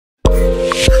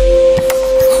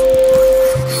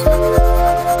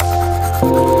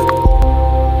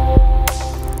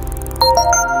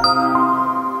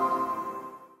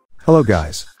Hello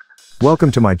guys.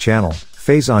 Welcome to my channel,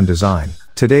 Faison Design.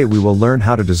 Today we will learn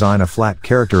how to design a flat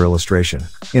character illustration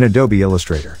in Adobe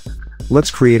Illustrator.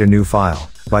 Let's create a new file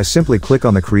by simply click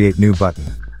on the Create New button,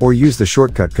 or use the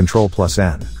shortcut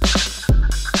Ctrl+N.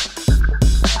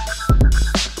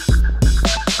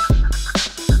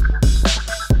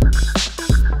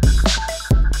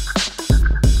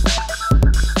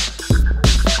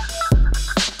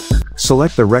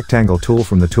 Select the rectangle tool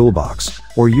from the toolbox,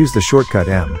 or use the shortcut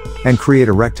M, and create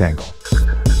a rectangle.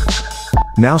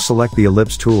 Now select the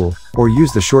ellipse tool, or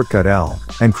use the shortcut L,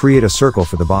 and create a circle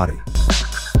for the body.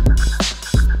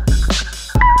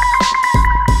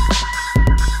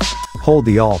 Hold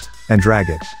the Alt, and drag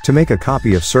it, to make a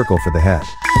copy of circle for the head.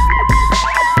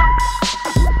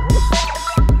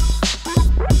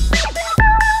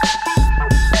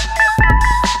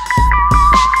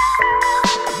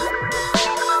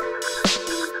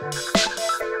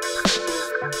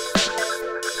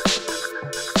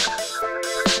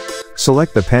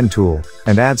 Select the pen tool,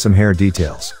 and add some hair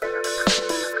details.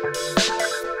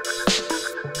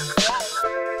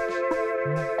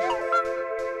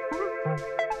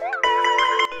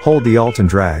 Hold the Alt and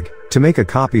drag, to make a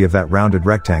copy of that rounded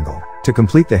rectangle, to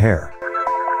complete the hair.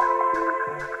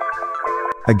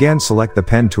 Again select the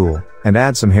pen tool, and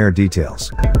add some hair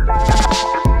details.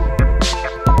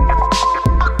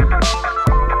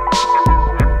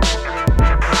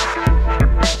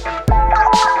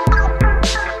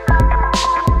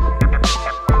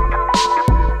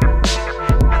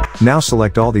 Now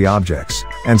select all the objects,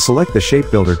 and select the Shape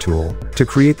Builder tool, to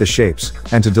create the shapes,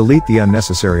 and to delete the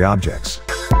unnecessary objects.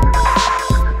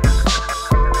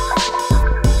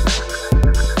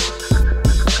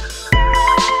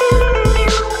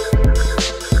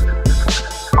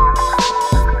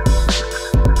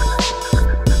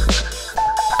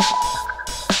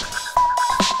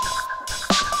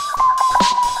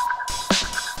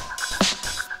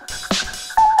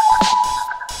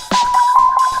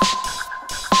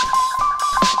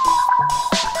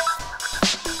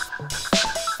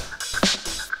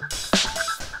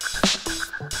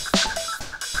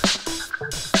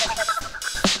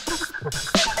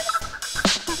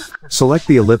 Select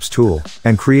the ellipse tool,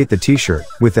 and create the t-shirt,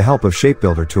 with the help of Shape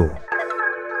Builder tool.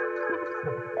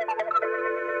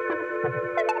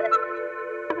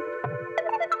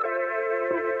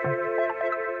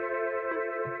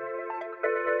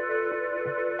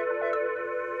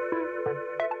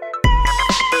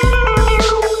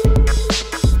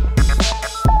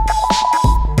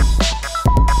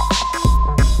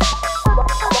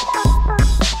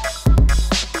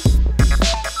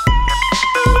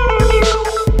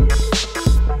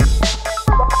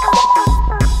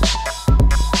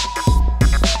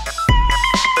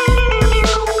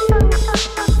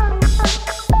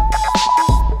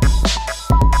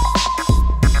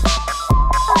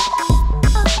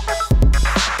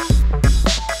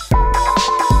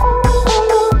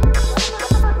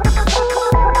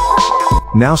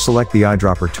 Now select the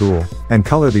eyedropper tool, and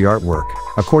color the artwork,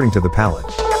 according to the palette.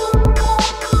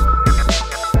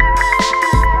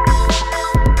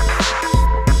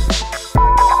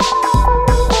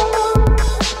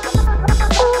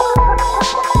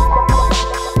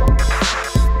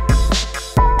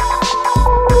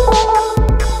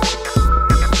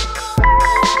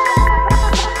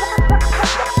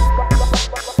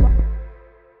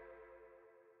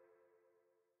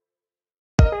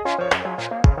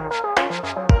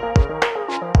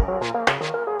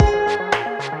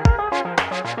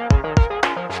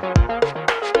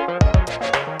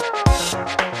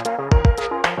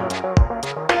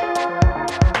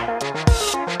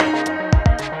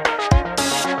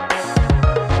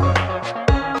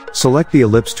 Select the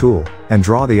ellipse tool, and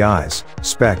draw the eyes,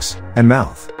 specs, and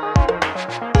mouth.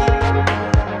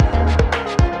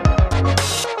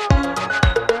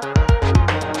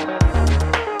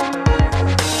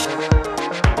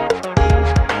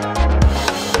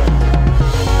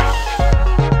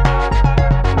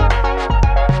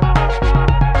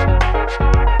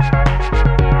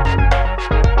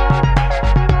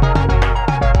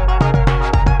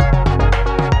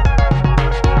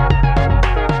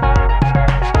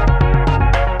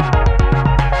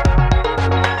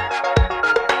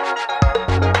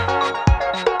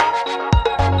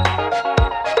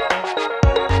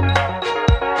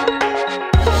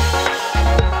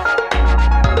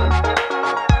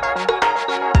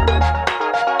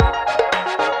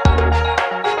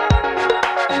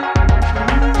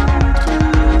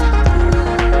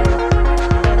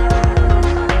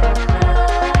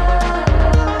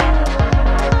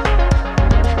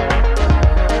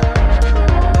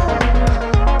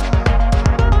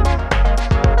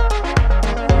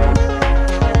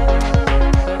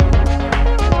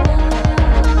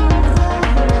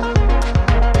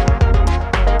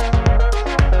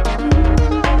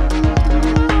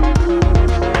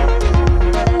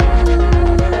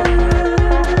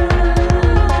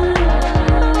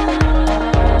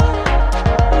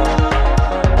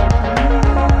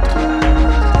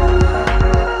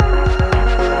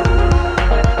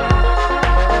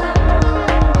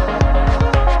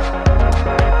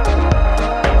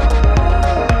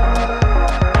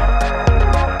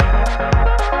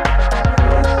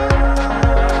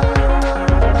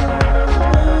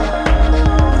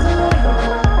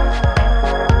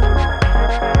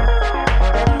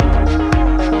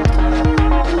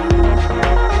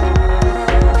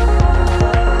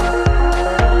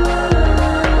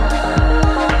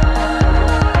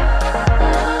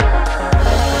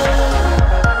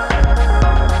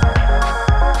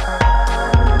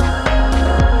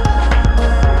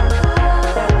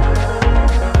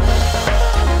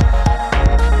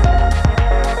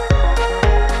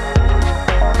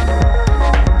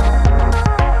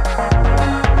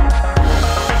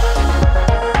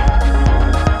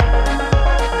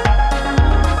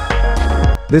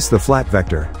 This the flat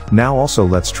vector. Now also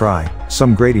let's try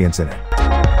some gradients in it.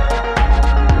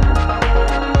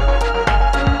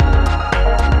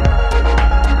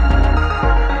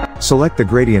 Select the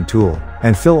gradient tool,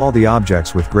 and fill all the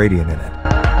objects with gradient in it.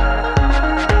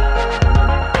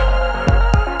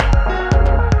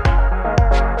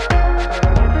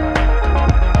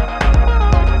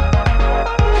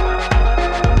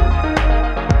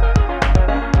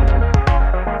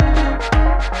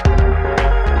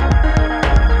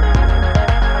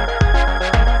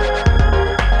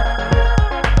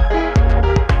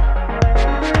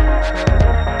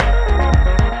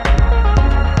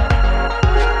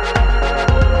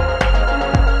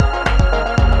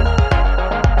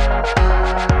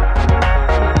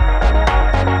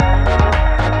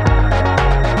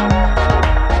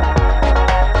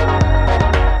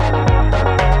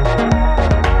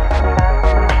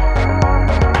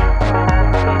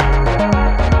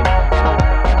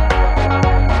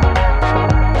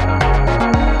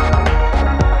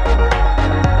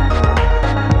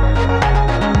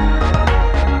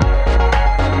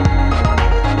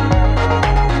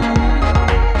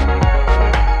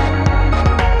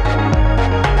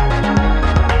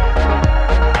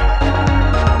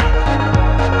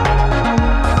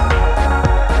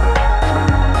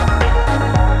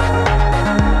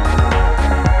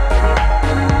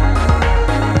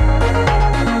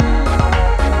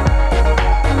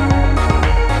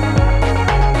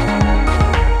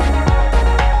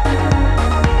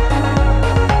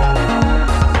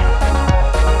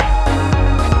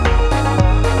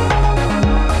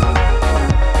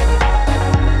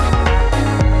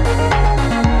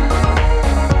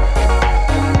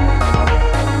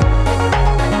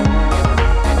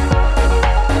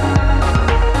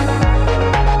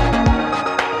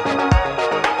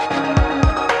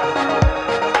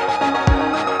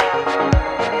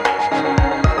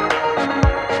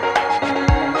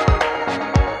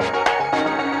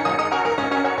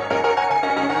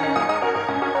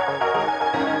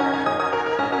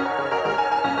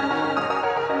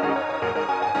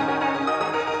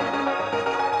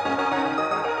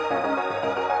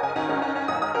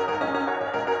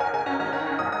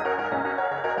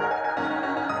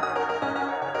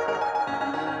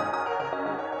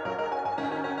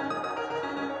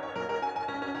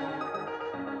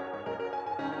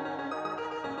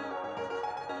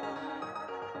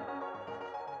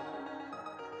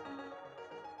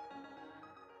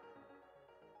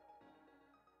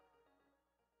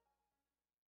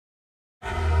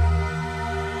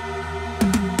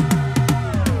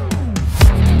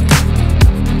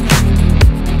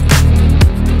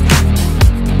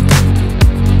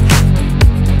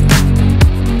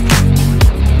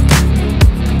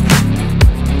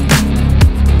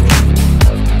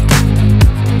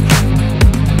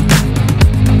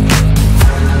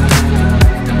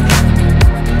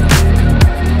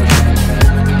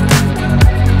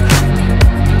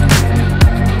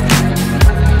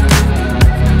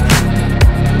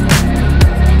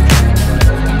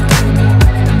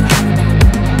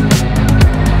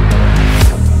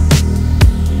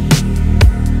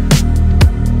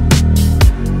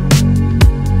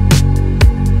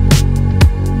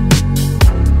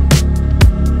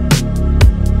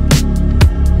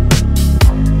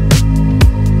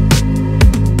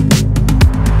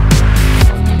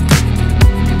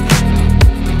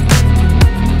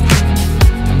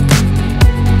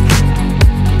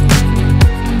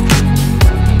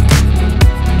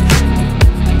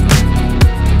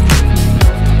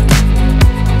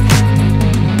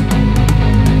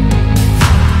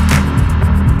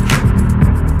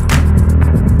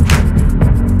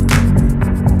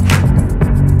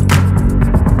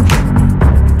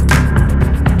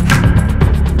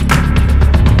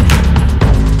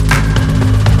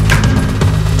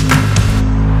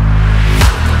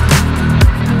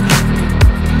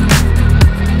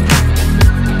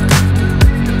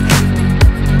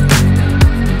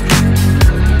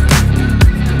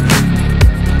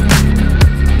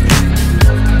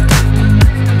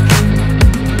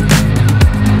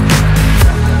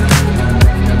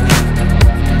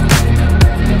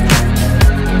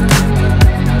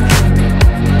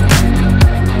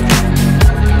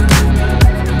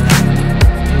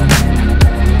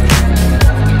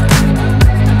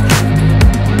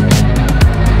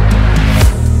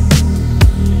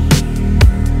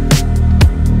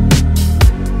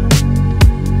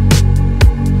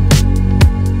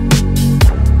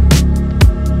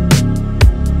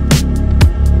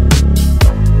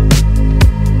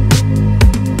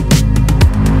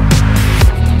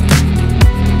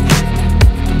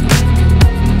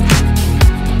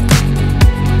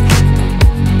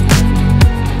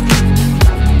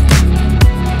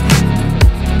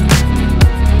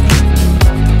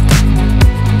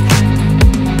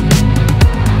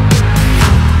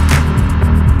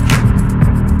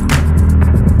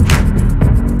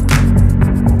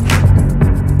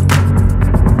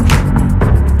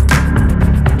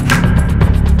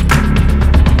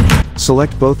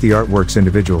 Select both the artworks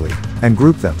individually, and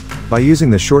group them, by using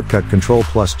the shortcut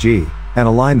Ctrl+G, and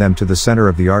align them to the center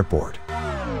of the artboard.